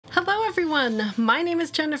everyone, my name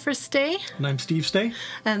is Jennifer Stay. And I'm Steve Stay.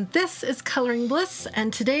 And this is Coloring Bliss,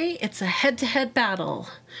 and today it's a head-to-head battle.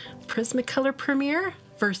 Prismacolor Premier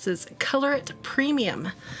versus ColorIt Premium.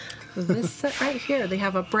 This set right here, they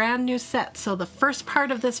have a brand new set. So the first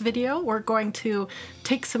part of this video, we're going to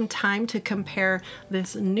take some time to compare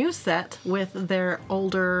this new set with their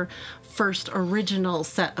older, first original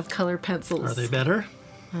set of color pencils. Are they better?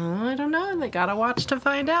 I don't know. They gotta watch to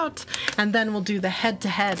find out. And then we'll do the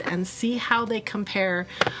head-to-head and see how they compare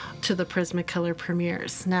to the Prismacolor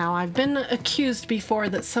Premiers. Now, I've been accused before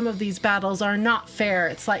that some of these battles are not fair.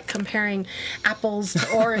 It's like comparing apples to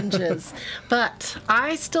oranges. But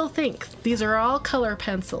I still think these are all color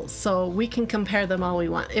pencils, so we can compare them all we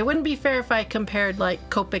want. It wouldn't be fair if I compared like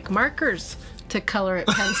Copic markers to ColorIt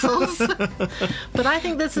pencils. But I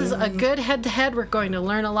think this is a good head-to-head. We're going to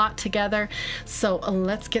learn a lot together. So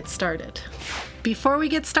let's get started. Before we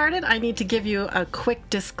get started, I need to give you a quick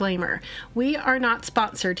disclaimer. We are not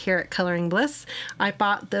sponsored here at Coloring Bliss. I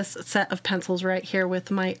bought this set of pencils right here with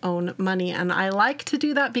my own money, and I like to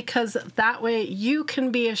do that because that way you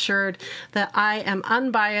can be assured that I am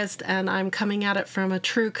unbiased and I'm coming at it from a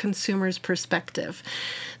true consumer's perspective.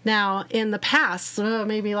 Now, in the past,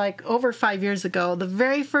 maybe like over 5 years ago, the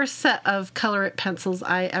very first set of ColorIt pencils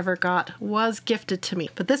I ever got was gifted to me.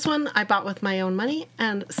 But this one I bought with my own money,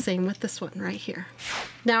 and same with this one right here.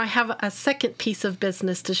 Now I have a second piece of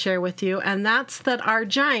business to share with you, and that's that our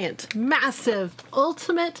giant, massive,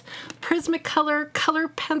 ultimate Prismacolor color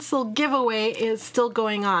pencil giveaway is still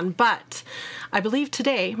going on. But I believe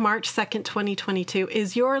today, March 2nd, 2022,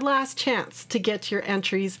 is your last chance to get your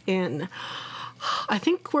entries in. I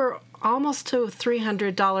think we're almost to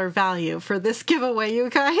 $300 value for this giveaway, you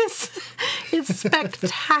guys. It's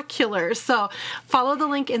spectacular. So follow the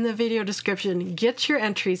link in the video description, get your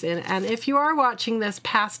entries in, and if you are watching this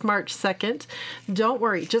past March 2nd, don't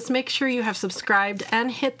worry, just make sure you have subscribed and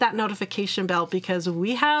hit that notification bell because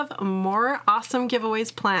we have more awesome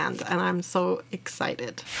giveaways planned, and I'm so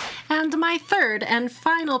excited. And my third and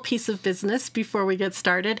final piece of business before we get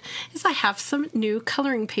started is I have some new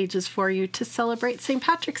coloring pages for you to celebrate St.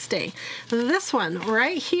 Patrick's Day. This one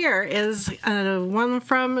right here is one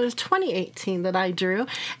from 2018 that I drew,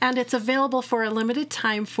 and it's available for a limited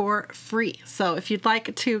time for free. So if you'd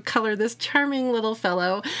like to color this charming little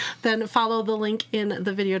fellow, then follow the link in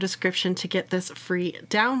the video description to get this free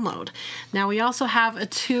download. Now we also have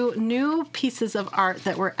two new pieces of art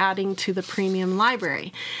that we're adding to the premium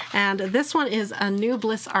library, and this one is a new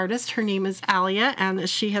Bliss artist. Her name is Alia, and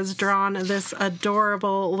she has drawn this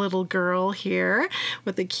adorable little girl here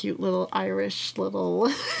with a cute little Irish little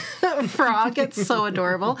frog. It's so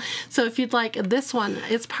adorable. So if you'd like this one,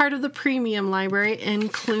 it's part of the premium library,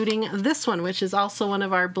 including this one, which is also one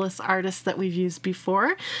of our Bliss artists that we've used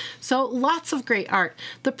before. So lots of great art.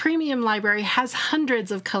 The premium library has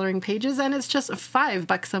hundreds of coloring pages, and it's just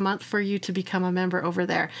 $5 a month for you to become a member over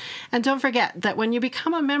there. And don't forget that when you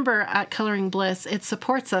become a member at Coloring Bliss, it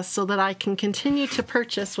supports us so that I can continue to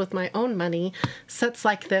purchase with my own money sets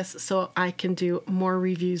like this so I can do more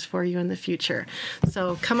reviews for you in the future.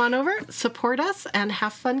 So come on over, support us, and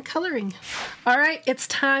have fun coloring. All right, it's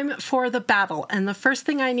time for the battle. And the first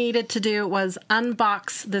thing I needed to do was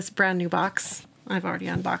unbox this brand new box. I've already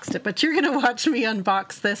unboxed it, but you're going to watch me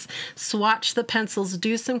unbox this, swatch the pencils,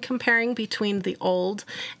 do some comparing between the old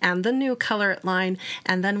and the new ColorIt line,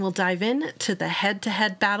 and then we'll dive in to the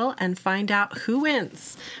head-to-head battle and find out who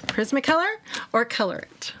wins, Prismacolor or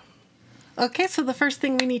ColorIt. Okay, so the first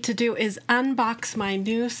thing we need to do is unbox my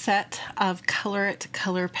new set of ColorIt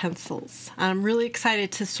color pencils. I'm really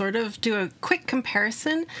excited to sort of do a quick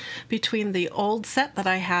comparison between the old set that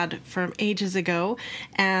I had from ages ago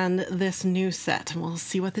and this new set, and we'll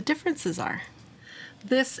see what the differences are.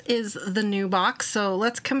 This is the new box, so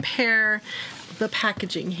let's compare the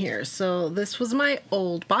packaging here. So this was my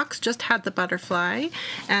old box, just had the butterfly,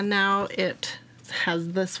 and now it has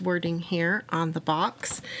this wording here on the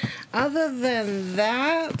box. Other than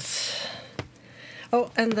that,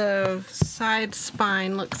 oh, and the side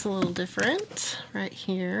spine looks a little different right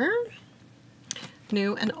here.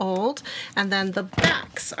 New and old, and then the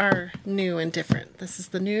backs are new and different. This is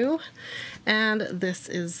the new, and this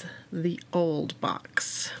is the old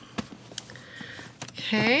box.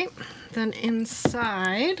 Okay, then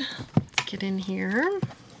inside, let's get in here.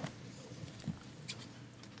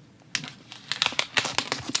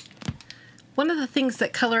 One of the things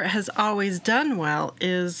that ColorIt has always done well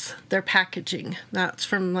is their packaging. That's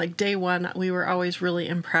from like day one, we were always really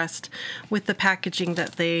impressed with the packaging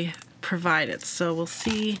that they provided. So we'll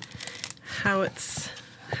see how it's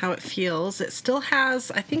how it feels. It still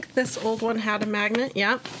has, I think this old one had a magnet,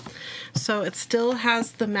 yep. So it still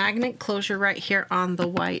has the magnet closure right here on the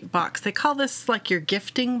white box. They call this like your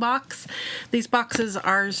gifting box. These boxes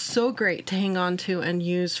are so great to hang on to and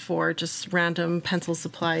use for just random pencil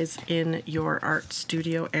supplies in your art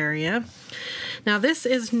studio area. Now this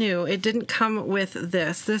is new. It didn't come with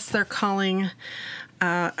this. This they're calling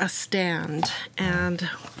a stand, and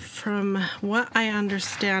from what I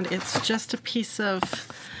understand, it's just a piece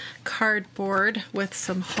of cardboard with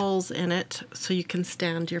some holes in it so you can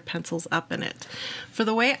stand your pencils up in it. For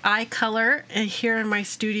the way I color here in my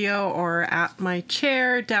studio or at my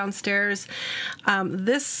chair downstairs,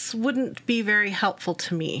 this wouldn't be very helpful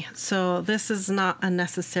to me. So this is not a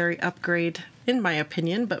necessary upgrade in my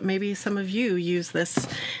opinion, but maybe some of you use this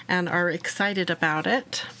and are excited about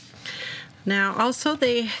it. Now also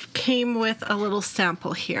they came with a little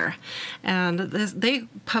sample here, and they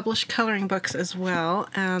publish coloring books as well,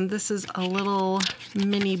 and this is a little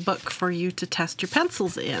mini book for you to test your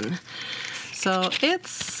pencils in. So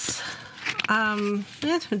it's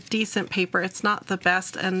decent paper. It's not the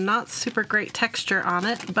best and not super great texture on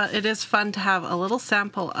it, but it is fun to have a little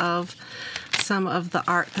sample of some of the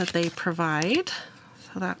art that they provide.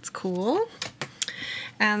 So that's cool.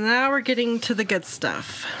 And now we're getting to the good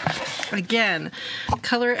stuff. Again,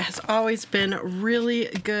 ColorIt has always been really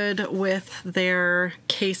good with their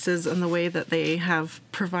cases and the way that they have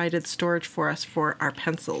provided storage for us for our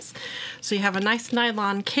pencils. So you have a nice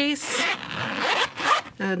nylon case,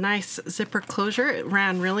 a nice zipper closure. It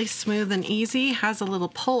ran really smooth and easy, has a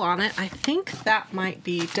little pull on it. I think that might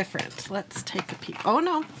be different. Let's take a peek. Oh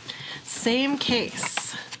no, same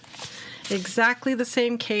case. Exactly the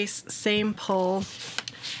same case, same pull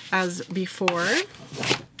as before.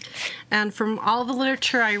 And from all the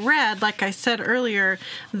literature I read, like I said earlier,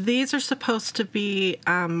 these are supposed to be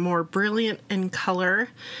more brilliant in color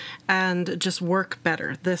and just work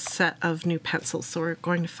better, this set of new pencils. So we're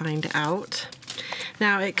going to find out.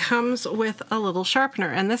 Now it comes with a little sharpener,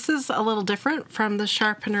 and this is a little different from the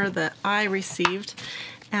sharpener that I received.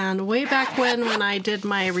 And way back when I did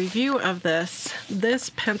my review of this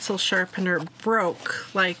pencil sharpener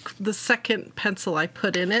broke like the second pencil I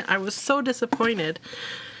put in it. I was so disappointed,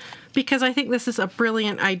 because I think this is a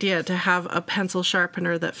brilliant idea to have a pencil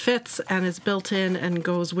sharpener that fits and is built in and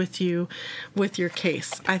goes with you with your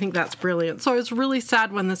case. I think that's brilliant. So I was really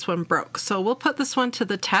sad when this one broke. So we'll put this one to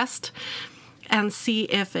the test and see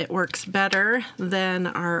if it works better than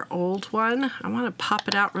our old one. I want to pop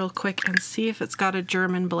it out real quick and see if it's got a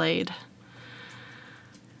German blade.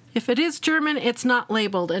 If it is German, it's not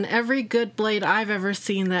labeled, and every good blade I've ever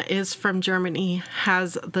seen that is from Germany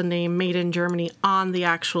has the name Made in Germany on the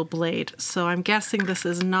actual blade. So I'm guessing this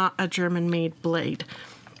is not a German-made blade.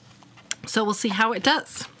 So we'll see how it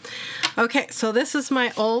does. Okay, so this is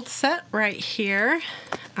my old set right here.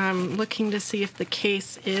 I'm looking to see if the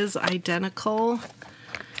case is identical.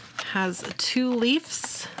 Has 2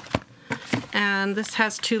 leaves. And this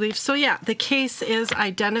has 2 leaves. So yeah, the case is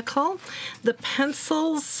identical. The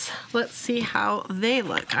pencils, let's see how they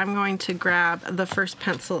look. I'm going to grab the first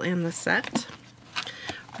pencil in the set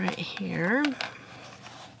right here.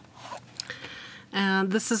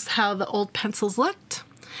 And this is how the old pencils looked.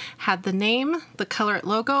 Had the name, the ColorIt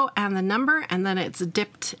logo, and the number, and then it's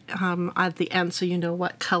dipped at the end so you know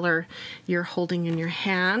what color you're holding in your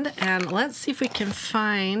hand. And let's see if we can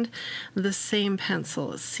find the same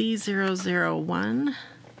pencil. C001.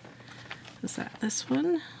 Is that this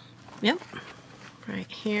one? Yep. Right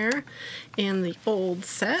here in the old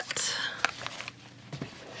set.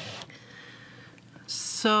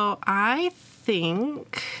 So I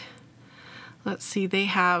think, let's see, they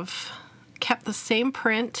have kept the same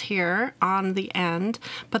print here on the end,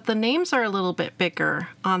 but the names are a little bit bigger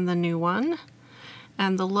on the new one,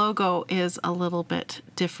 and the logo is a little bit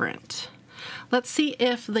different. Let's see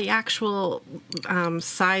if the actual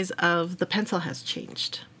size of the pencil has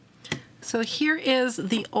changed. So here is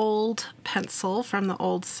the old pencil from the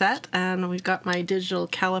old set, and we've got my digital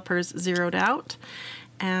calipers zeroed out,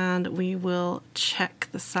 and we will check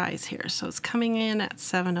the size here. So it's coming in at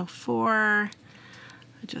 704.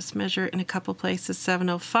 I just measure it in a couple places,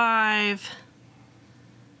 705,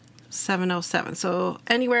 707. So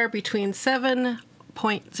anywhere between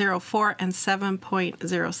 7.04 and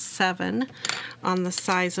 7.07 on the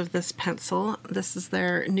size of this pencil. This is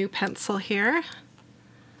their new pencil here.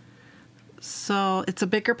 So it's a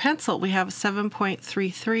bigger pencil. We have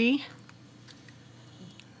 7.33,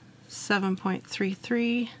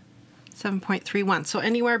 7.33, 7.31. So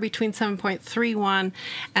anywhere between 7.31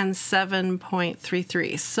 and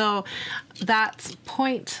 7.33. So that's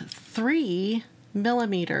 0.3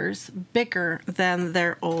 millimeters bigger than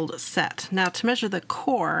their old set. Now, to measure the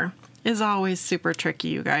core is always super tricky,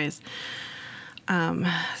 you guys.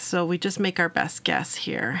 So we just make our best guess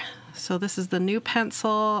here. So this is the new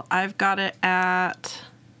pencil. I've got it at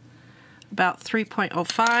about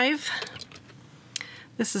 3.05.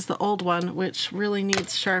 This is the old one, which really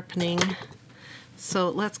needs sharpening. So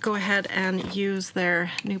let's go ahead and use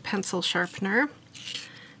their new pencil sharpener.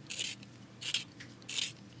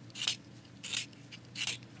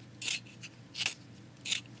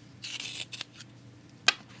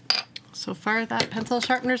 So far, that pencil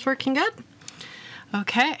sharpener is working good.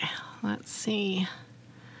 Okay, let's see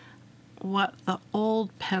what the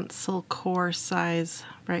old pencil core size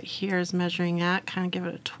right here is measuring at. Kind of give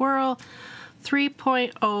it a twirl.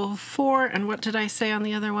 3.04, and what did I say on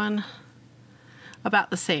the other one?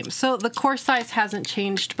 About the same. So the core size hasn't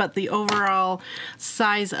changed, but the overall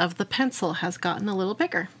size of the pencil has gotten a little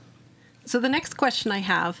bigger. So the next question I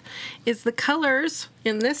have is the colors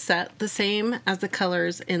in this set the same as the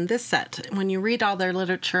colors in this set? When you read all their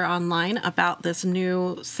literature online about this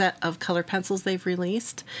new set of color pencils they've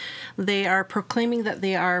released, they are proclaiming that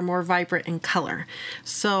they are more vibrant in color.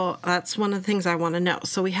 So that's one of the things I want to know.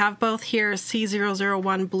 So we have both here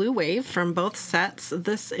C001 Blue Wave from both sets.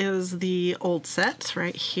 This is the old set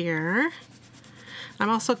right here. I'm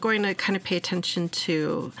also going to kind of pay attention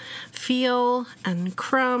to feel and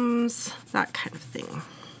crumbs, that kind of thing.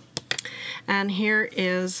 And here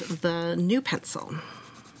is the new pencil.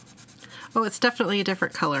 Oh, it's definitely a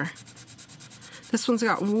different color. This one's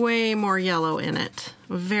got way more yellow in it.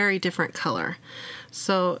 Very different color.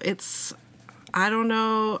 So it's, I don't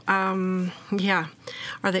know, yeah.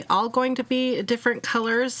 Are they all going to be different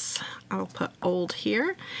colors? I'll put old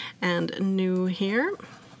here and new here.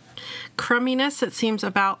 Crumminess, it seems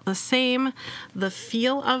about the same. The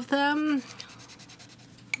feel of them,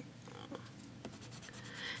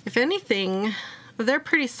 if anything, they're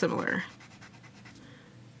pretty similar.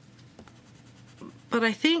 But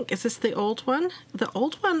I think, is this the old one? The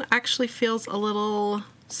old one actually feels a little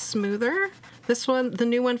smoother. This one, the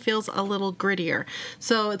new one, feels a little grittier.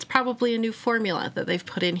 So it's probably a new formula that they've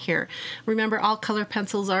put in here. Remember, all color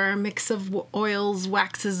pencils are a mix of oils,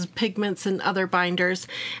 waxes, pigments, and other binders.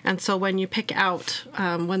 And so when you pick out,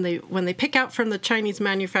 when they pick out from the Chinese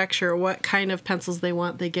manufacturer what kind of pencils they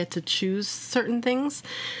want, they get to choose certain things.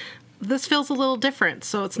 This feels a little different.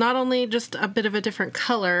 So it's not only just a bit of a different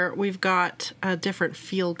color, we've got a different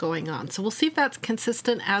feel going on. So we'll see if that's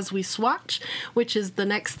consistent as we swatch, which is the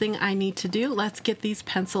next thing I need to do. Let's get these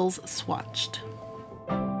pencils swatched.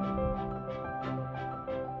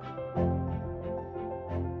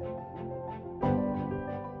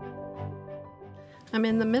 I'm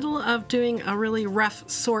in the middle of doing a really rough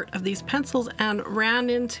sort of these pencils and ran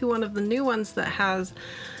into one of the new ones that has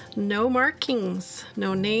no markings,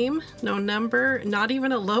 no name, no number, not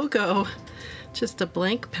even a logo, just a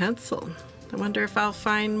blank pencil. I wonder if I'll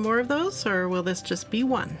find more of those, or will this just be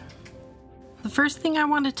one? The first thing I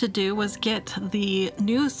wanted to do was get the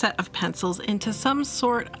new set of pencils into some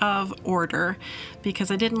sort of order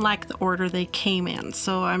because I didn't like the order they came in.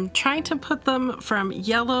 So I'm trying to put them from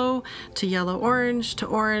yellow to yellow-orange to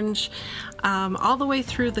orange, all the way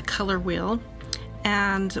through the color wheel.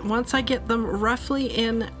 And once I get them roughly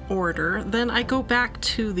in order, then I go back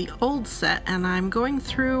to the old set and I'm going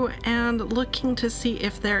through and looking to see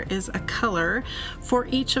if there is a color for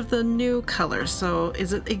each of the new colors. So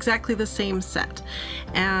is it exactly the same set?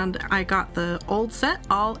 And I got the old set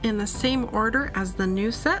all in the same order as the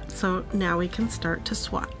new set, so now we can start to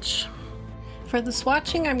swatch. For the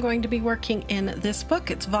swatching, I'm going to be working in this book.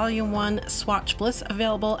 It's Volume 1 Swatch Bliss,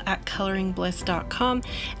 available at coloringbliss.com,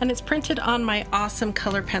 and it's printed on my awesome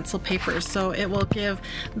color pencil paper, so it will give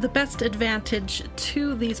the best advantage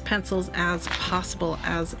to these pencils as possible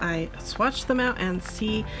as I swatch them out and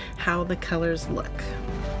see how the colors look.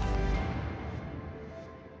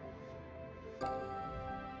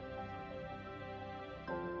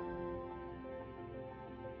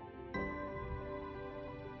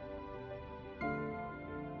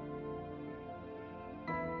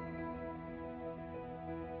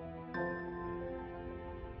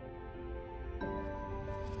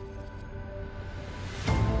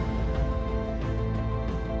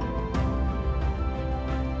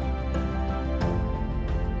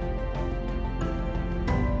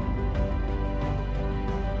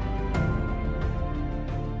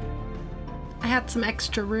 had some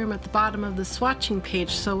extra room at the bottom of the swatching page,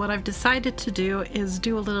 so what I've decided to do is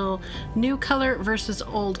do a little new color versus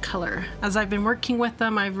old color. As I've been working with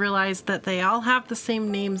them, I've realized that they all have the same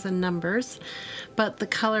names and numbers, but the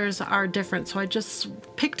colors are different. So I just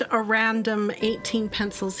picked a random 18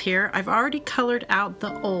 pencils here. I've already colored out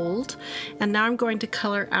the old, and now I'm going to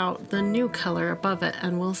color out the new color above it,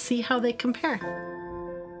 and we'll see how they compare.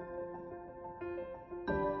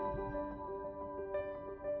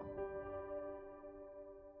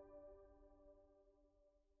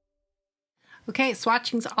 Okay,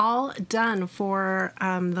 swatching's all done for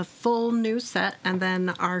the full new set, and then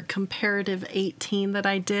our comparative 18 that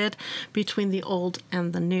I did between the old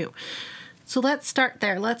and the new. So let's start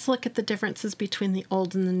there. Let's look at the differences between the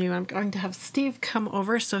old and the new. I'm going to have Steve come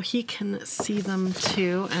over so he can see them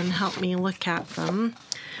too and help me look at them.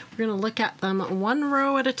 We're going to look at them one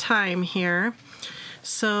row at a time here.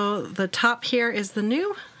 So the top here is the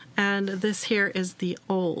new, and this here is the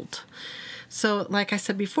old. So like I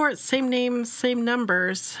said before, it's same names, same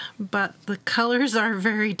numbers, but the colors are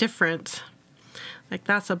very different. Like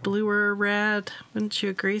that's a bluer red. Wouldn't you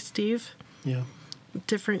agree, Steve? Yeah.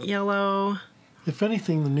 Different yellow. If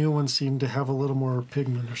anything, the new ones seem to have a little more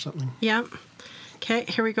pigment or something. Yep. Okay,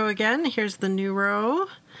 here we go again. Here's the new row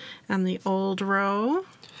and the old row.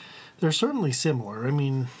 They're certainly similar. I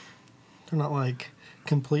mean, they're not like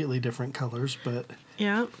completely different colors, but...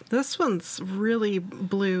 Yeah, this one's really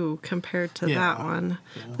blue compared to that one.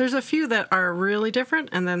 Yeah. There's a few that are really different,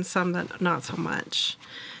 and then some that not so much.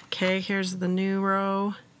 Okay, here's the new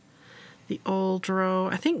row, the old row.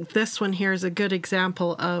 I think this one here is a good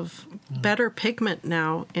example of better pigment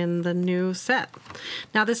now in the new set.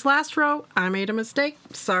 Now this last row, I made a mistake.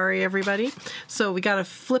 Sorry, everybody. So we got to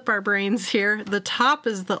flip our brains here. The top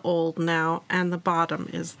is the old now, and the bottom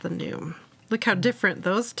is the new. Look how different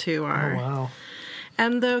those two are. Oh, wow.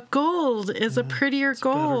 And the gold is a prettier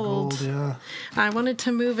gold. Better gold, yeah. I wanted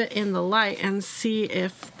to move it in the light and see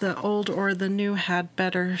if the old or the new had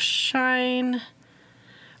better shine.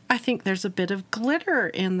 I think there's a bit of glitter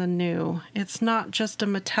in the new. It's not just a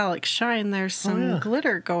metallic shine. There's some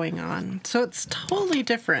glitter going on. So it's totally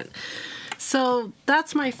different. So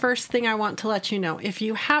that's my first thing I want to let you know. If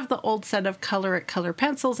you have the old set of ColorIt color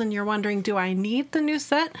pencils and you're wondering, do I need the new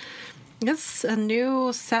set? It's a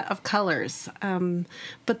new set of colors,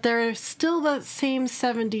 but they're still the same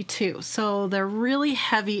 72, so they're really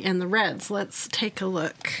heavy in the reds. Let's take a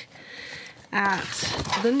look at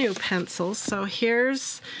the new pencils. So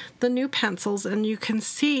here's the new pencils, and you can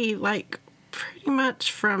see like pretty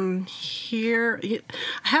much from here. I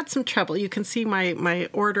had some trouble. You can see my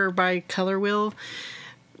order by color wheel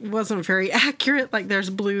wasn't very accurate. Like there's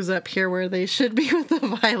blues up here where they should be with the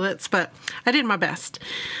violets, but I did my best.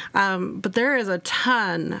 But there is a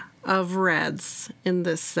ton of reds in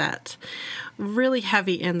this set. Really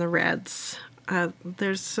heavy in the reds.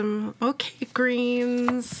 There's some okay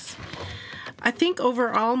greens. I think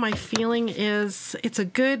overall my feeling is it's a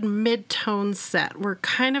good mid-tone set. We're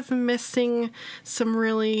kind of missing some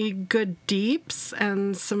really good deeps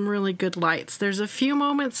and some really good lights. There's a few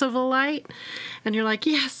moments of a light and you're like,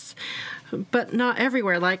 yes, but not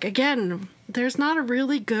everywhere. Like again, there's not a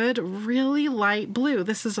really good, really light blue.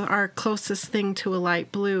 This is our closest thing to a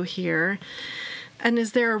light blue here. And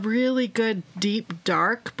is there a really good deep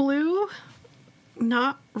dark blue?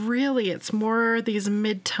 Not really. It's more these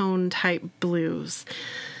mid-tone type blues.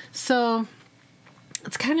 So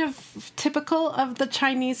it's kind of typical of the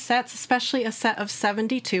Chinese sets, especially a set of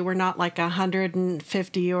 72. We're not like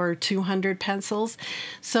 150 or 200 pencils.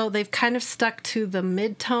 So they've kind of stuck to the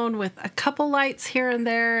mid-tone with a couple lights here and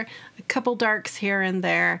there, a couple darks here and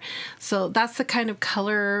there. So that's the kind of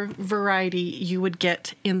color variety you would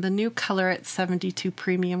get in the new ColorIt 72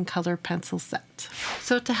 Premium Color Pencil Set.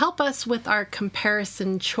 So to help us with our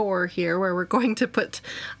comparison chore here, where we're going to put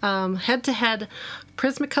head-to-head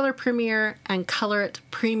Prismacolor Premier and ColorIt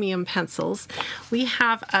Premium pencils, we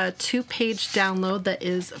have a 2-page download that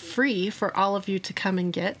is free for all of you to come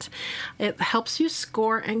and get. It helps you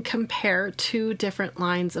score and compare 2 different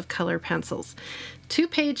lines of color pencils. 2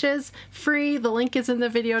 pages, free. The link is in the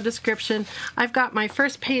video description. I've got my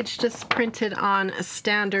first page just printed on a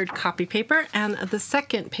standard copy paper, and the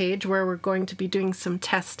second page, where we're going to be doing some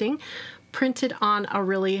testing, printed on a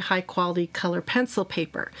really high quality color pencil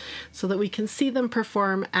paper so that we can see them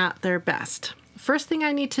perform at their best. First thing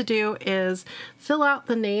I need to do is fill out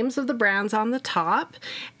the names of the brands on the top,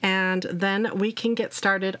 and then we can get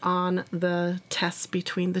started on the tests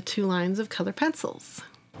between the 2 lines of color pencils.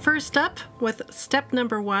 First up, with step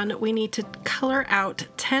number 1, we need to color out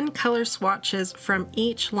 10 color swatches from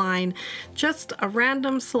each line, just a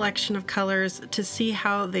random selection of colors to see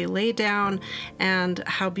how they lay down and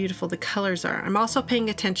how beautiful the colors are. I'm also paying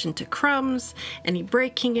attention to crumbs, any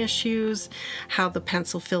breaking issues, how the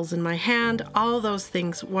pencil feels in my hand, all those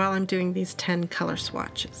things while I'm doing these 10 color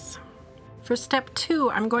swatches. For step 2,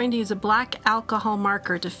 I'm going to use a black alcohol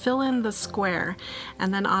marker to fill in the square,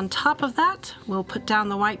 and then on top of that, we'll put down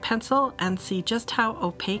the white pencil and see just how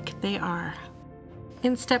opaque they are.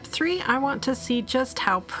 In step 3, I want to see just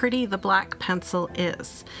how pretty the black pencil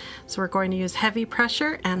is. So we're going to use heavy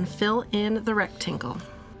pressure and fill in the rectangle.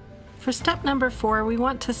 For step number 4, we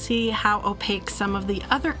want to see how opaque some of the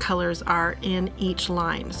other colors are in each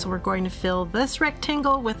line. So we're going to fill this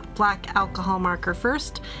rectangle with black alcohol marker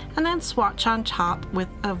first, and then swatch on top with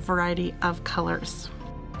a variety of colors.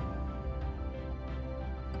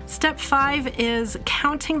 Step 5 is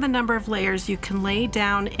counting the number of layers you can lay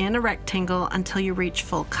down in a rectangle until you reach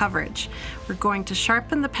full coverage. We're going to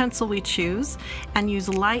sharpen the pencil we choose and use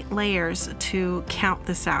light layers to count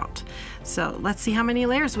this out. So let's see how many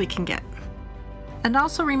layers we can get. And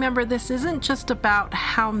also remember, this isn't just about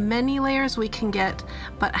how many layers we can get,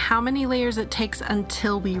 but how many layers it takes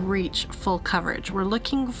until we reach full coverage. We're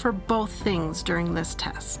looking for both things during this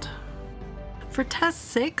test. For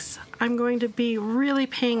test 6, I'm going to be really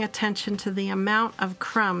paying attention to the amount of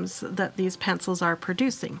crumbs that these pencils are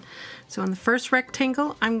producing. So in the first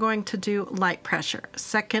rectangle, I'm going to do light pressure.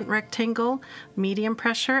 Second rectangle, medium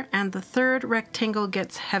pressure, and the third rectangle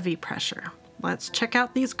gets heavy pressure. Let's check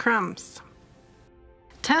out these crumbs.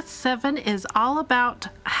 Test 7 is all about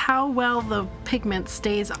how well the pigment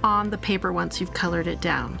stays on the paper once you've colored it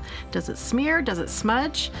down. Does it smear? Does it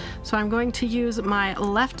smudge? So I'm going to use my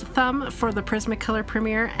left thumb for the Prismacolor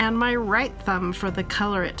Premier and my right thumb for the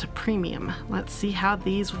ColorIt Premium. Let's see how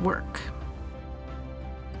these work.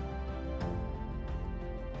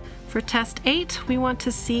 For test 8, we want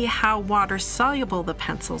to see how water soluble the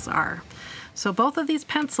pencils are. So both of these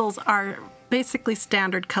pencils are basically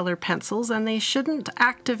standard color pencils, and they shouldn't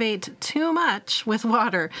activate too much with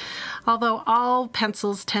water, although all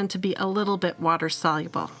pencils tend to be a little bit water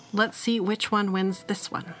soluble. Let's see which one wins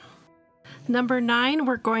this one. Number 9,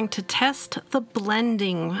 we're going to test the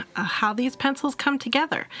blending, how these pencils come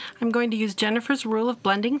together. I'm going to use Jennifer's rule of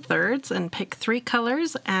blending thirds and pick 3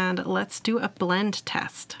 colors, and let's do a blend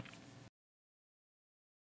test.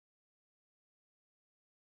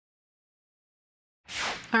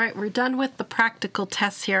 All right, we're done with the practical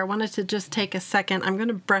tests here. I wanted to just take a second. I'm going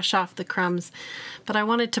to brush off the crumbs, but I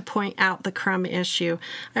wanted to point out the crumb issue.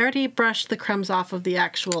 I already brushed the crumbs off of the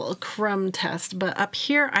actual crumb test, but up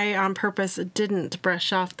here I on purpose didn't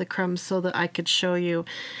brush off the crumbs so that I could show you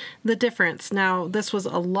the difference. Now, this was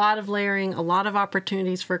a lot of layering, a lot of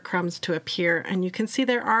opportunities for crumbs to appear, and you can see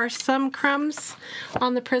there are some crumbs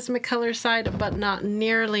on the Prismacolor side, but not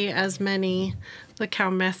nearly as many. Look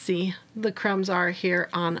how messy the crumbs are here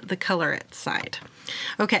on the ColorIt side.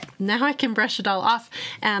 Okay, now I can brush it all off,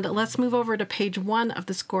 and let's move over to page 1 of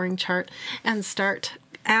the scoring chart and start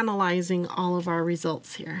analyzing all of our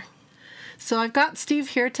results here. So I've got Steve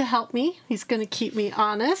here to help me. He's going to keep me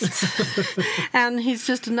honest. And he's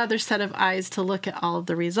just another set of eyes to look at all of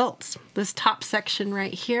the results. This top section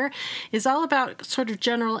right here is all about sort of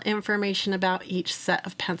general information about each set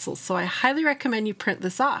of pencils. So I highly recommend you print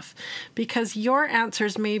this off because your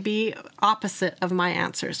answers may be opposite of my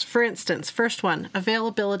answers. For instance, first one,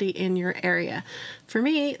 availability in your area. For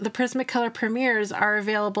me, the Prismacolor Premiers are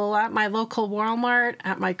available at my local Walmart,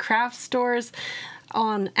 at my craft stores,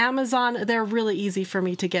 on Amazon. They're really easy for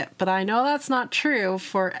me to get, but I know that's not true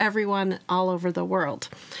for everyone all over the world.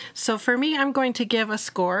 So for me, I'm going to give a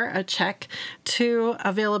score, a check, to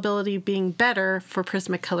availability being better for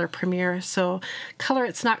Prismacolor Premier. So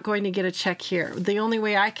ColorIt's not going to get a check here. The only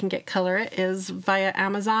way I can get ColorIt is via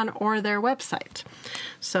Amazon or their website.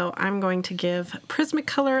 So I'm going to give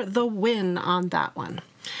Prismacolor the win on that one.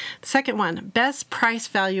 Second one, best price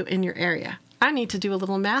value in your area. I need to do a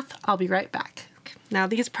little math. I'll be right back. Now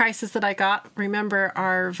these prices that I got, remember,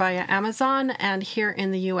 are via Amazon and here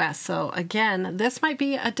in the US. So again, this might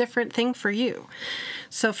be a different thing for you.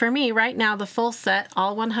 So for me right now, the full set,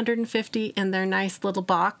 all 150 in their nice little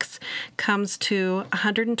box, comes to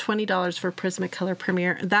 $120 for Prismacolor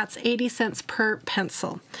Premier. That's 80 cents per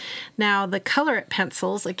pencil. Now the ColorIt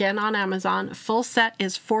pencils, again on Amazon, full set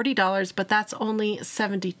is $40, but that's only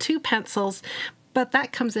 72 pencils. But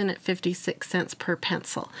that comes in at 56 cents per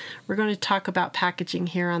pencil. We're going to talk about packaging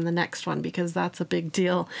here on the next one because that's a big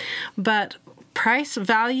deal. But price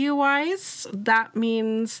value wise, that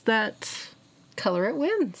means that ColorIt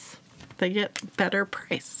wins. they get better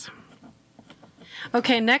price.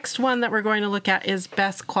 Okay, next one that we're going to look at is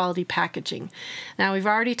best quality packaging. Now, we've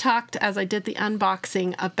already talked, as I did the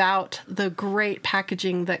unboxing, about the great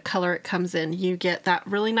packaging that ColorIt comes in. You get that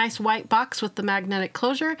really nice white box with the magnetic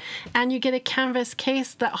closure, and you get a canvas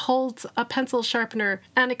case that holds a pencil sharpener,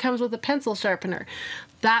 and it comes with a pencil sharpener.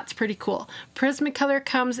 That's pretty cool. Prismacolor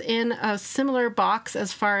comes in a similar box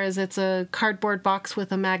as far as it's a cardboard box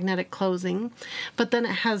with a magnetic closing, but then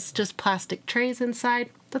it has just plastic trays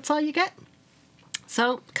inside. That's all you get.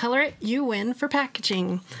 So, ColorIt, you win for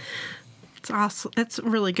packaging. It's awesome. It's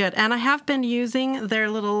really good. And I have been using their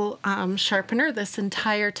little sharpener this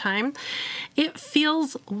entire time. It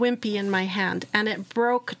feels wimpy in my hand, and it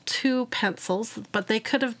broke 2 pencils, but they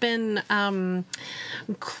could have been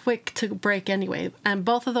quick to break anyway. And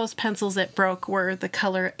both of those pencils it broke were the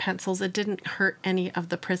ColorIt pencils. It didn't hurt any of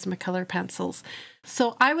the Prismacolor pencils.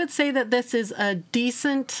 So I would say that this is a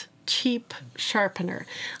decent, cheap sharpener.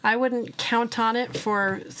 I wouldn't count on it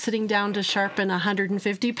for sitting down to sharpen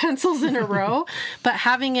 150 pencils in a row, but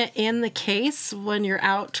having it in the case when you're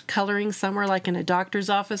out coloring somewhere like in a doctor's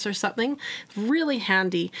office or something, really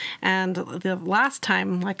handy. And the last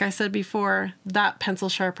time, like I said before, that pencil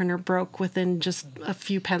sharpener broke within just a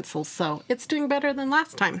few pencils, so it's doing better than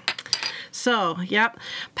last time. So, yep,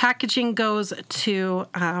 packaging goes to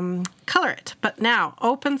ColorIt. But now,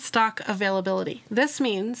 open stock availability. This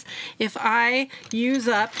means if I use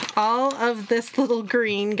up all of this little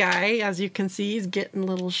green guy, as you can see, he's getting a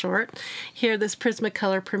little short. Here, this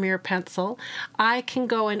Prismacolor Premier pencil, I can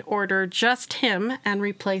go and order just him and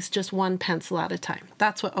replace just 1 pencil at a time.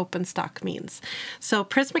 That's what open stock means. So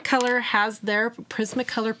Prismacolor has their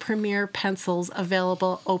Prismacolor Premier pencils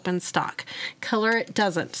available open stock. ColorIt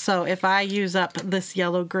doesn't. So if I use up this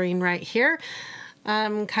yellow-green right here,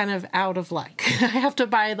 I'm kind of out of luck. I have to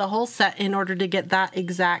buy the whole set in order to get that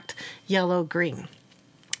exact yellow-green.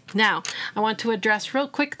 Now, I want to address real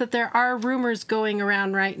quick that there are rumors going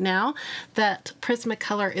around right now that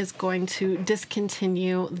Prismacolor is going to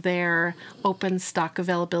discontinue their open stock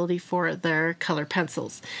availability for their color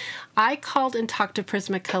pencils. I called and talked to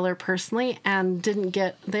Prismacolor personally and didn't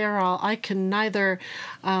get there all. I can neither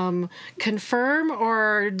confirm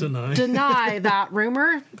or deny that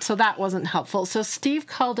rumor, so that wasn't helpful. So Steve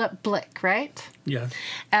called up Bliss, right? Yeah.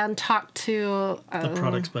 And talked to the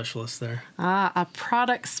product specialist there. A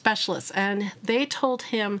product specialist. And they told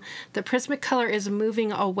him that Prismacolor is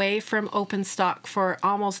moving away from open stock for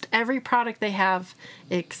almost every product they have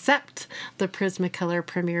except the Prismacolor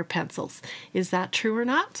Premier pencils. Is that true or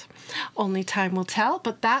not? Only time will tell,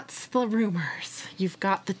 but that's the rumors. You've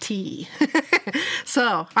got the tea.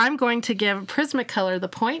 So I'm going to give Prismacolor the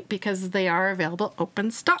point because they are available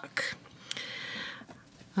open stock.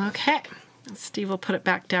 Okay. Steve will put it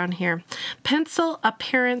back down here. Pencil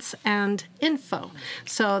appearance and info.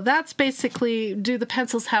 So that's basically, do the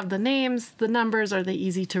pencils have the names, the numbers, are they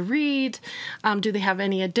easy to read? Do they have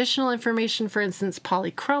any additional information? For instance,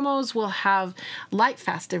 polychromos will have light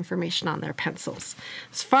fast information on their pencils.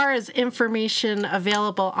 As far as information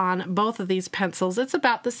available on both of these pencils, it's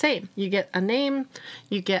about the same. You get a name,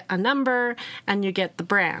 you get a number, and you get the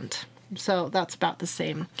brand. So that's about the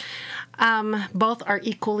same. Both are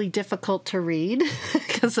equally difficult to read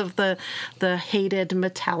because of the hated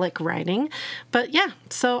metallic writing. But yeah,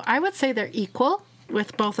 so I would say they're equal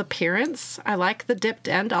with both appearance. I like the dipped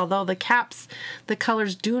end, although the caps, the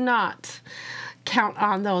colors do not count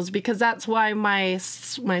on those, because that's why my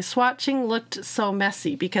swatching looked so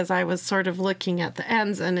messy, because I was sort of looking at the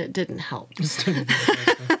ends and it didn't help.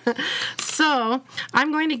 So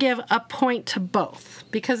I'm going to give a point to both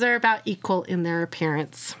because they're about equal in their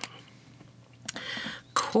appearance.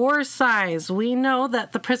 Core size. We know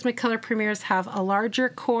that the Prismacolor Premiers have a larger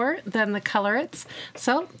core than the ColorIts,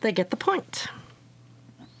 so they get the point.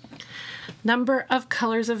 Number of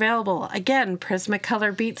colors available. Again,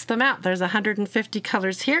 Prismacolor beats them out. There's 150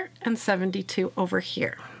 colors here and 72 over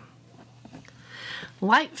here.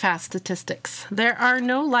 Light fast statistics. There are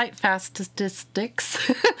no light fast statistics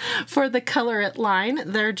for the ColorIt line.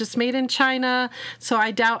 They're just made in China, so I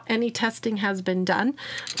doubt any testing has been done.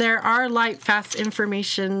 There are light fast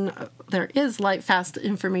information. There is light fast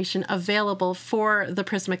information available for the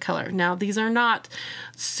Prismacolor. Now, these are not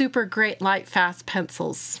super great light fast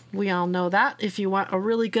pencils. We all know that. If you want a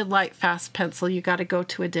really good light fast pencil, you got to go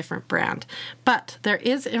to a different brand. But there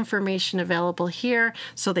is information available here,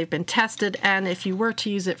 so they've been tested, and if you were to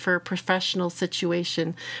use it for a professional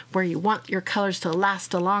situation where you want your colors to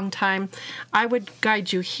last a long time, I would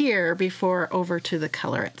guide you here before over to the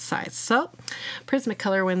ColorIt size. So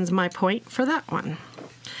Prismacolor wins my point for that one.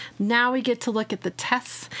 Now we get to look at the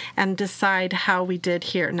tests and decide how we did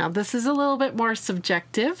here. Now this is a little bit more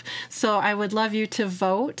subjective, so I would love you to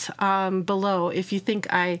vote below if you think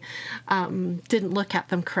I didn't look at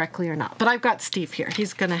them correctly or not. But I've got Steve here.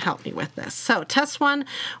 He's going to help me with this. So test 1,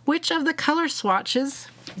 which of the color swatches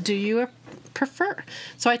do you prefer?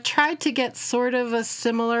 So I tried to get sort of a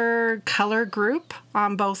similar color group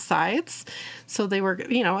on both sides. So they were,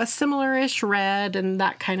 you know, a similar-ish red and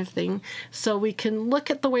that kind of thing. So we can look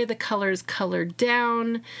at the way the colors colored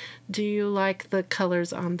down. Do you like the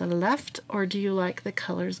colors on the left or do you like the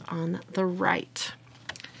colors on the right?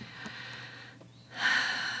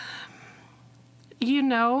 You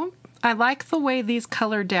know, I like the way these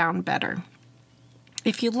color down better.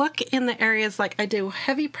 If you look in the areas, like I do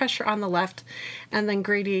heavy pressure on the left and then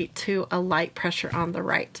gradient to a light pressure on the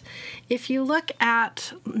right. If you look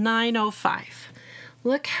at 905,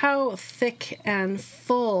 look how thick and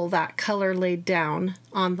full that color laid down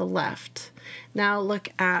on the left. Now look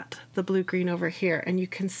at the blue-green over here, and you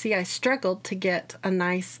can see I struggled to get a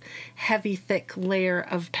nice heavy thick layer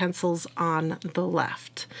of pencils on the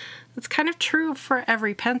left. It's kind of true for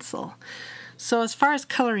every pencil. So as far as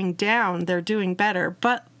coloring down, they're doing better,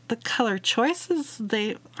 but the color choices,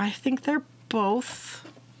 I think they're both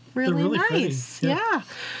really nice. Pretty. Yeah.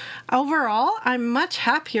 Overall, I'm much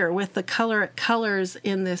happier with the ColorIt colors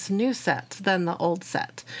in this new set than the old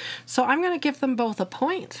set. So I'm going to give them both a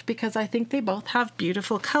point because I think they both have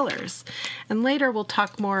beautiful colors. And later we'll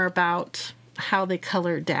talk more about how they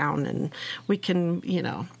color down and we can, you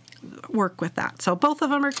know, work with that. So both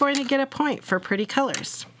of them are going to get a point for pretty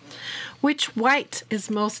colors. Which white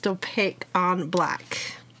is most opaque on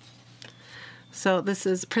black? So this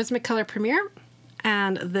is Prismacolor Premier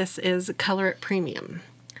and this is ColorIt Premium.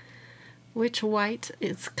 Which white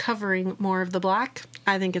is covering more of the black?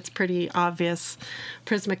 I think it's pretty obvious.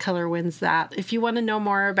 Prismacolor wins that. If you want to know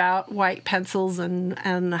more about white pencils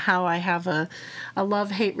and how I have a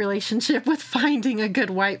love-hate relationship with finding a good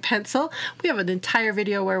white pencil, we have an entire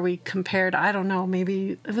video where we compared, I don't know,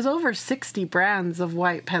 maybe it was over 60 brands of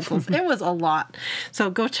white pencils. It was a lot. So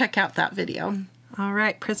go check out that video. All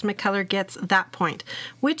right, Prismacolor gets that point.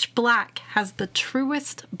 Which black has the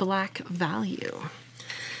truest black value?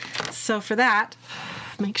 So for that,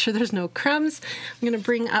 make sure there's no crumbs. I'm going to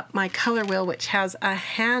bring up my color wheel, which has a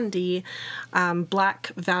handy black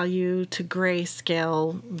value to gray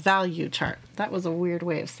scale value chart. That was a weird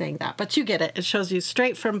way of saying that, but you get it. It shows you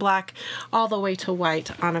straight from black all the way to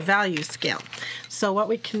white on a value scale. So what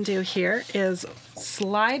we can do here is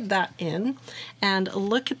slide that in and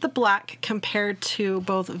look at the black compared to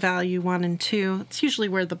both value 1 and 2. It's usually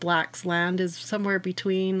where the blacks land, is somewhere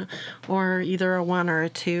between or either a 1 or a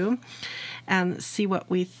 2, and see what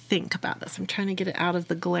we think about this. I'm trying to get it out of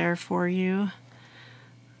the glare for you.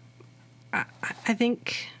 I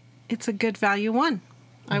think it's a good value 1.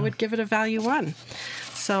 I would give it a value 1.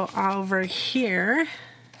 So over here,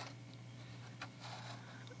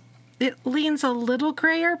 it leans a little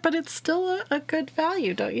grayer, but it's still a good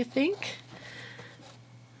value, don't you think?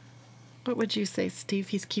 What would you say, Steve?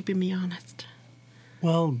 He's keeping me honest.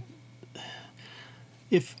 Well,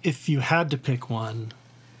 if you had to pick one,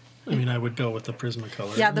 I mean, I would go with the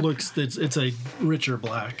Prismacolor. Yeah, it's a richer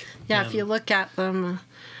black. Yeah, if you look at them,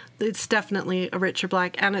 it's definitely a richer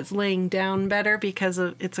black, and it's laying down better because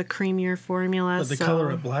it's a creamier formula. But the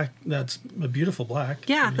ColorIt black, that's a beautiful black.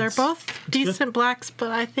 Yeah, I mean, they're both decent good. blacks,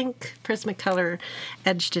 but I think Prismacolor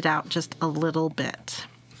edged it out just a little bit.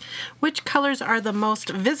 Which colors are the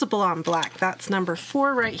most visible on black? That's number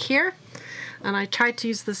 4 right here. And I tried to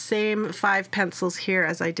use the same 5 pencils here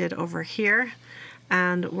as I did over here.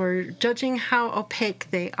 And we're judging how opaque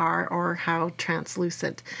they are or how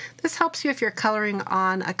translucent. This helps you if you're coloring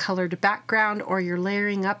on a colored background or you're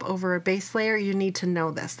layering up over a base layer. You need to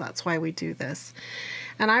know this. That's why we do this.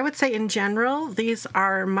 And I would say in general, these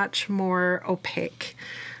are much more opaque.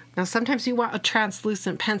 Now sometimes you want a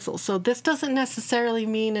translucent pencil, so this doesn't necessarily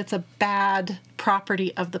mean it's a bad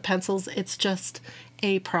property of the pencils, it's just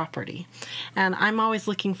a property. And I'm always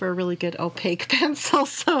looking for a really good opaque pencil,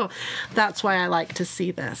 so that's why I like to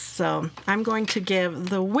see this. So I'm going to give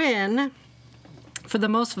the win for the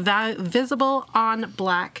most visible on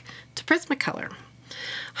black to Prismacolor.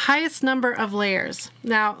 Highest number of layers.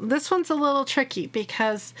 Now this one's a little tricky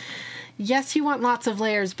because yes, you want lots of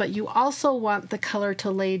layers, but you also want the color to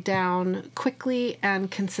lay down quickly and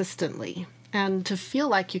consistently and to feel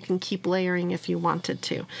like you can keep layering if you wanted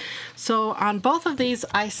to. So on both of these,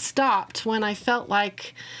 I stopped when I felt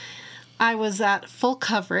like I was at full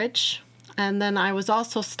coverage And then I was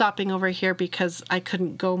also stopping over here because I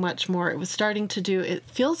couldn't go much more. It was starting to do, it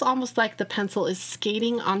feels almost like the pencil is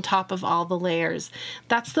skating on top of all the layers.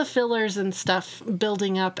 That's the fillers and stuff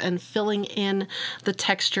building up and filling in the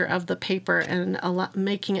texture of the paper and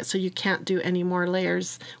making it so you can't do any more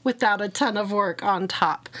layers without a ton of work on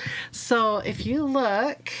top. So if you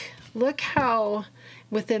look how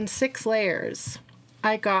within 6 layers,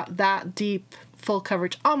 I got that deep full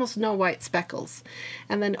coverage, almost no white speckles.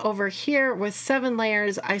 And then over here with 7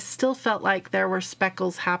 layers, I still felt like there were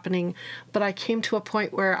speckles happening, but I came to a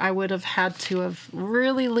point where I would have had to have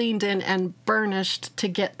really leaned in and burnished to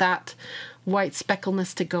get that white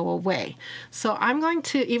speckleness to go away. So I'm going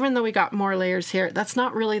to, even though we got more layers here, that's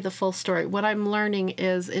not really the full story. What I'm learning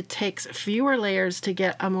is it takes fewer layers to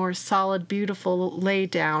get a more solid, beautiful lay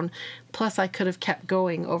down. Plus I could have kept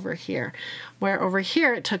going over here. Where over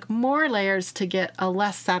here it took more layers to get a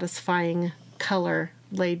less satisfying color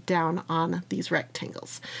laid down on these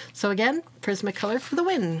rectangles. So again, Prismacolor for the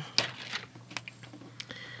win.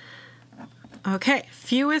 Okay,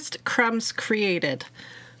 fewest crumbs created.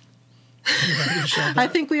 I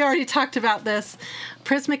think we already talked about this.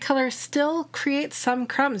 Prismacolor still creates some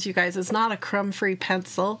crumbs, you guys. It's not a crumb-free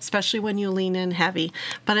pencil, especially when you lean in heavy,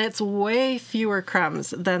 but it's way fewer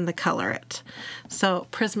crumbs than the ColorIt. So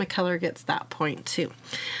Prismacolor gets that point too.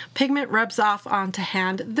 Pigment rubs off onto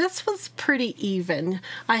hand. This was pretty even.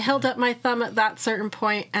 I held up my thumb at that certain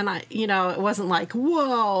point and it wasn't like,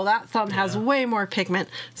 whoa, that thumb has way more pigment.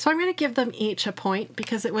 So I'm going to give them each a point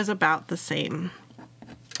because it was about the same.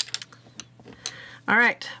 All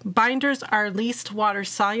right, binders are least water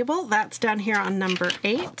soluble. That's down here on number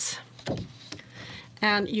 8.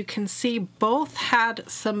 And you can see both had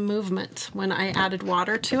some movement when I added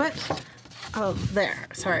water to it. Oh, there.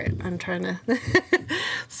 Sorry, I'm trying to...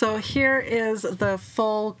 So here is the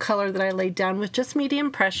full color that I laid down with just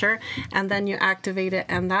medium pressure, and then you activate it,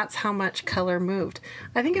 and that's how much color moved.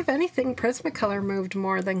 I think if anything, Prismacolor moved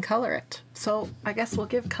more than ColorIt. So I guess we'll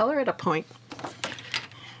give ColorIt a point.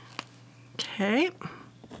 Okay.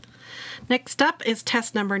 Next up is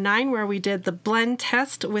test number 9, where we did the blend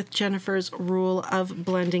test with Jennifer's rule of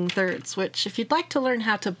blending thirds, which if you'd like to learn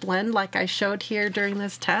how to blend like I showed here during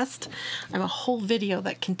this test, I have a whole video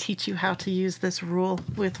that can teach you how to use this rule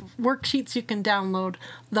with worksheets. You can download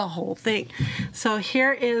the whole thing. So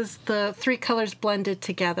here is the 3 colors blended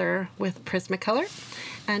together with Prismacolor,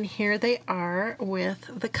 and here they are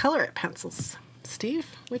with the ColorIt pencils. Steve,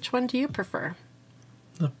 which one do you prefer?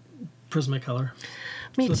 Prismacolor.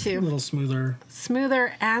 Me It's too. A little smoother.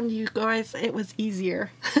 Smoother, and you guys, it was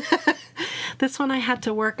easier. This one I had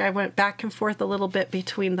to work. I went back and forth a little bit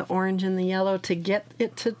between the orange and the yellow to get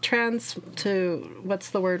it to what's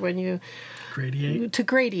the word when you... Gradiate. To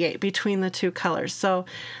gradiate between the 2 colors. So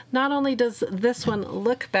not only does this one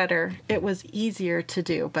look better, it was easier to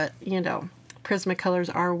do, but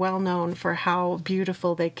Prismacolors are well known for how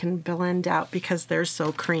beautiful they can blend out because they're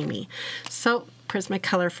so creamy. So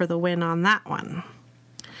Prismacolor for the win on that one.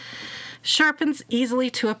 Sharpens easily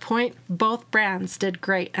to a point. Both brands did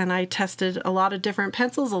great, and I tested a lot of different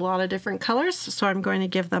pencils, a lot of different colors, so I'm going to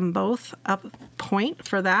give them both a point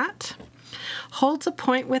for that. Holds a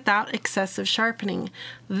point without excessive sharpening.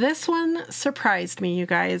 This one surprised me, you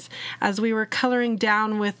guys. As we were coloring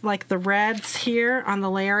down with like the reds here on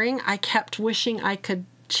the layering, I kept wishing I could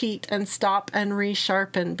cheat and stop and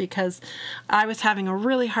resharpen because I was having a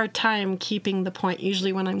really hard time keeping the point.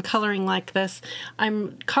 Usually when I'm coloring like this,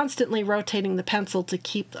 I'm constantly rotating the pencil to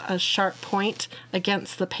keep a sharp point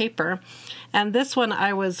against the paper. And this one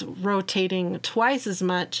I was rotating twice as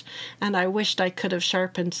much, and I wished I could have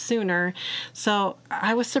sharpened sooner. So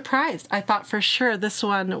I was surprised. I thought for sure this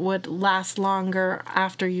one would last longer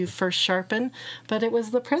after you first sharpen, but it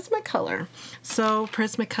was the Prismacolor. So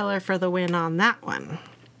Prismacolor for the win on that one.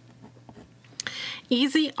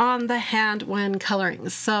 Easy on the hand when coloring.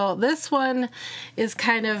 So this one is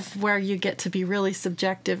kind of where you get to be really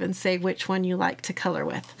subjective and say which one you like to color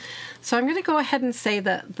with. So I'm going to go ahead and say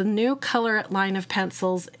that the new ColorIt line of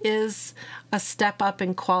pencils is a step up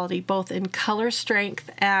in quality, both in color strength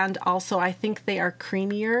and also I think they are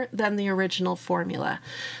creamier than the original formula.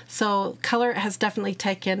 So ColorIt has definitely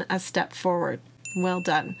taken a step forward. Well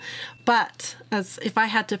done. But as if I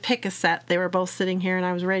had to pick a set, they were both sitting here and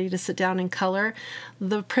I was ready to sit down and color.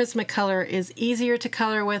 The Prismacolor is easier to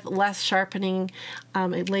color with, less sharpening.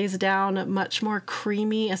 It lays down much more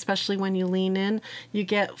creamy, especially when you lean in. You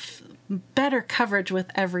get better coverage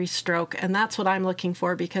with every stroke, and that's what I'm looking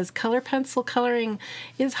for, because color pencil coloring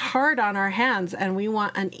is hard on our hands and we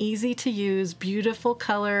want an easy to use, beautiful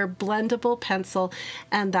color, blendable pencil,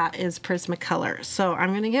 and that is Prismacolor. So I'm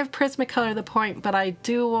going to give Prismacolor the point, but I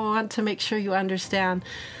do want to make sure you understand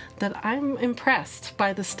that I'm impressed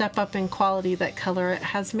by the step up in quality that ColorIt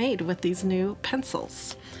has made with these new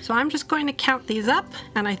pencils. So I'm just going to count these up,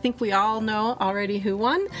 and I think we all know already who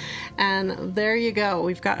won. And there you go.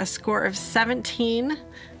 We've got a score of 17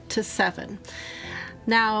 to 7.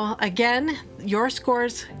 Now, again, your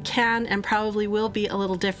scores can and probably will be a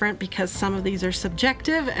little different because some of these are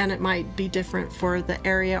subjective and it might be different for the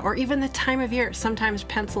area or even the time of year. Sometimes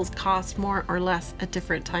pencils cost more or less at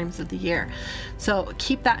different times of the year. So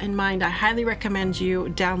keep that in mind. I highly recommend you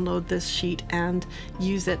download this sheet and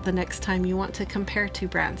use it the next time you want to compare two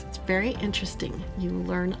brands. It's very interesting. You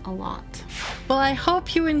learn a lot. Well, I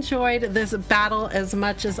hope you enjoyed this battle as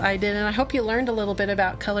much as I did, and I hope you learned a little bit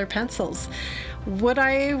about color pencils. Would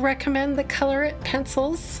I recommend the ColorIt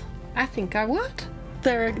pencils? I think I would.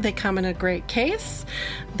 They come in a great case.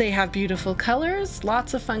 They have beautiful colors,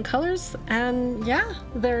 lots of fun colors, and yeah,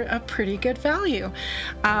 they're a pretty good value.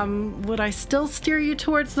 Would I still steer you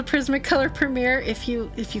towards the Prismacolor Premier if you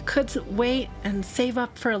could wait and save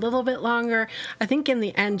up for a little bit longer? I think in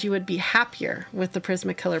the end you would be happier with the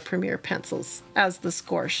Prismacolor Premier pencils, as the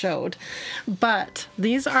score showed. But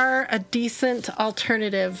these are a decent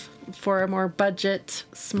alternative for a more budget,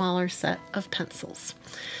 smaller set of pencils.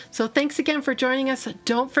 So thanks again for joining us.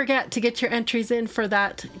 Don't forget to get your entries in for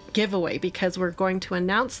that giveaway, because we're going to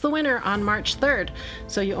announce the winner on March 3rd.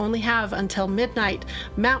 So you only have until midnight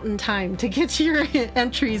Mountain Time to get your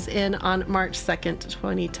entries in on March 2nd,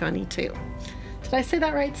 2022. Did I say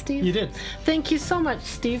that right, Steve? You did. Thank you so much,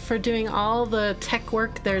 Steve, for doing all the tech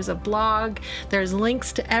work. There's a blog, there's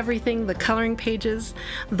links to everything, the coloring pages,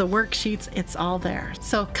 the worksheets, it's all there.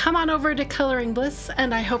 So come on over to Coloring Bliss,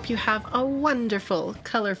 and I hope you have a wonderful,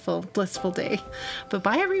 colorful, blissful day.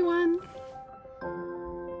 Bye-bye, everyone.